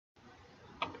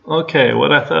Okay,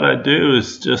 what I thought I'd do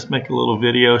is just make a little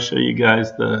video, show you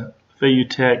guys the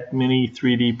FeiyuTech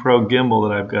Mini3DPro Gimbal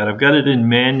that I've got. I've got it in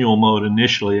manual mode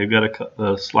initially. I've got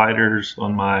the sliders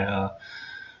on my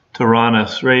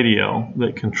Taranis radio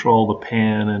that control the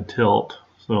pan and tilt.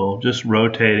 So just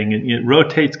rotating it. It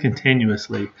rotates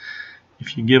continuously.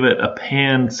 If you give it a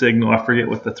pan signal, I forget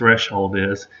what the threshold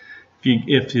is.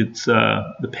 If it's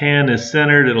the pan is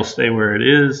centered, it'll stay where it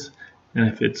is. And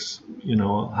if it's,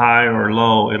 high or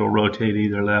low, it'll rotate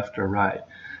either left or right.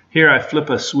 Here I flip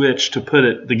a switch to put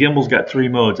it, the gimbal's got 3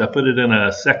 modes. I put it in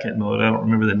a second mode, I don't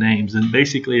remember the names, and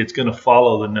basically it's going to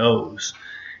follow the nose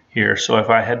here. So if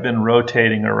I had been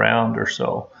rotating around or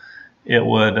so, it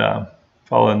would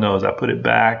follow the nose. I put it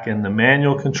back in the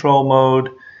manual control mode,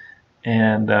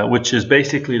 and which is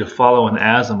basically to follow an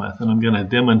azimuth, and I'm going to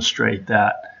demonstrate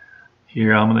that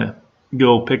here. I'm going to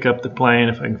go pick up the plane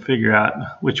if I can figure out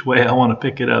which way I want to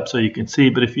pick it up so you can see.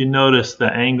 But if you notice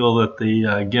the angle that the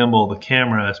gimbal, the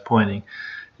camera, is pointing,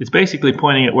 it's basically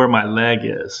pointing at where my leg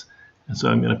is. And so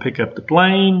I'm going to pick up the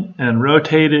plane and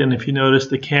rotate it, and if you notice,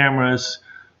 the camera is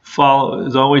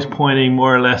always pointing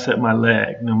more or less at my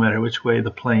leg, no matter which way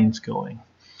the plane's going.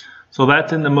 So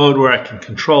that's in the mode where I can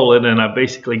control it, and I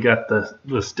basically got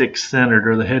the stick centered,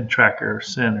 or the head tracker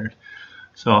centered.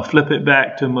 So I'll flip it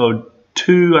back to mode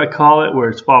 2, I call it, where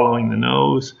it's following the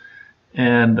nose,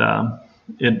 and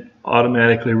it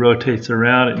automatically rotates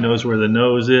around. It knows where the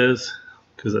nose is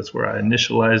because that's where I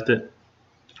initialized it.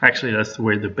 Actually, that's the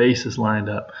way the base is lined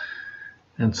up.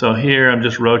 And so here I'm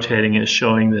just rotating it,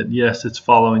 showing that yes, it's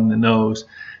following the nose.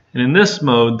 And in this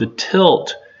mode, the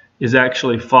tilt is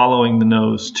actually following the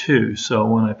nose too. So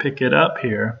when I pick it up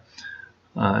here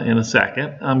in a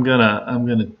second, I'm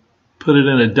gonna put it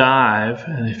in a dive,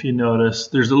 and if you notice,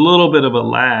 there's a little bit of a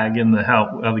lag in how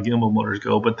the gimbal motors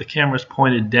go, but the camera's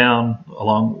pointed down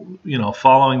along,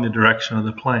 following the direction of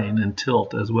the plane, and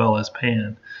tilt as well as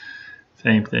pan.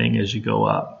 Same thing as you go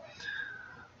up.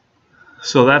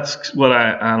 So that's what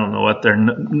I don't know what their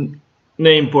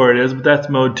name for it is, but that's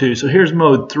mode 2. So here's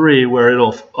mode 3, where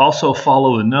it'll also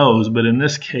follow the nose, but in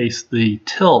this case the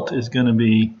tilt is going to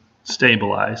be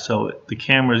stabilized, so the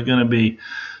camera is going to be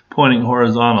pointing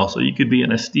horizontal. So you could be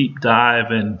in a steep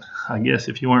dive, and I guess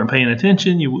if you weren't paying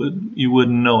attention, you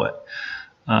wouldn't know it.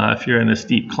 If you're in a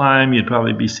steep climb, you'd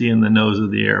probably be seeing the nose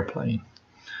of the airplane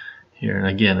here. And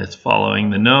again, it's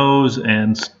following the nose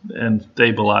and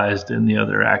stabilized in the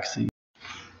other axis.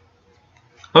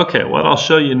 Okay, what I'll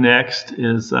show you next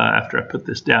is, after I put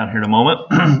this down here in a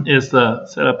moment, is the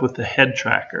setup with the head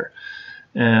tracker.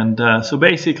 And so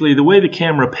basically the way the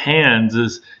camera pans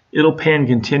is it'll pan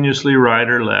continuously right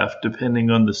or left depending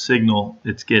on the signal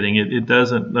it's getting. It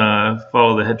doesn't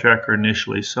follow the head tracker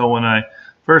initially. So when I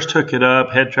first hook it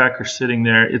up, head tracker's sitting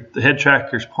there. The head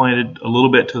tracker's pointed a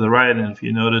little bit to the right, and if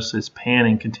you notice, it's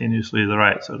panning continuously to the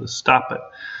right. So to stop it,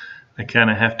 I kind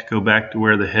of have to go back to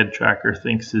where the head tracker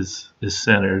thinks is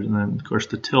centered. And then of course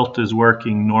the tilt is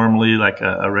working normally like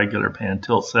a regular pan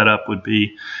tilt setup would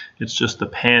be. It's just the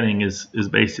panning is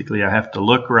basically I have to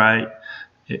look right,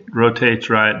 it rotates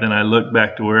right, then I look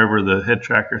back to wherever the head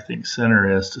tracker thinks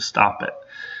center is to stop it.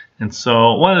 And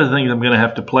so one of the things I'm going to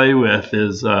have to play with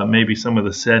is maybe some of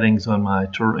the settings on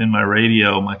my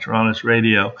radio, my Taranis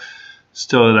radio,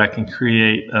 so that I can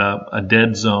create a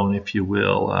dead zone, if you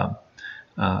will,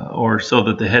 or so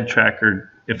that the head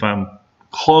tracker, if I'm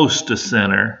close to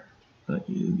center,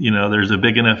 there's a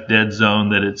big enough dead zone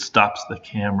that it stops the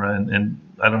camera, and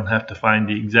I don't have to find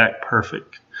the exact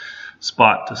perfect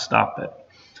spot to stop it,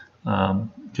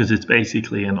 because it's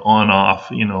basically an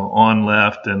on-off, on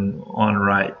left and on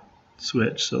right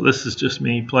switch. So this is just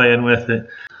me playing with it.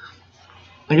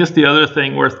 I guess the other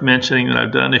thing worth mentioning that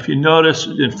I've done, if you notice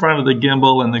in front of the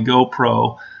gimbal and the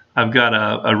GoPro, I've got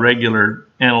a regular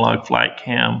analog flight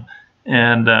cam,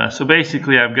 and so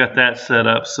basically I've got that set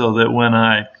up so that when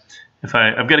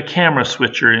I've got a camera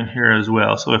switcher in here as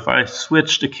well. So if I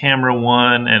switch to camera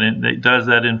 1 and it does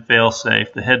that in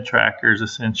failsafe, the head tracker is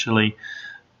essentially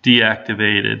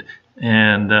deactivated,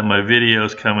 and my video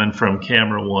is coming from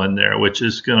camera 1 there, which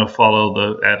is going to follow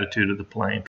the attitude of the plane.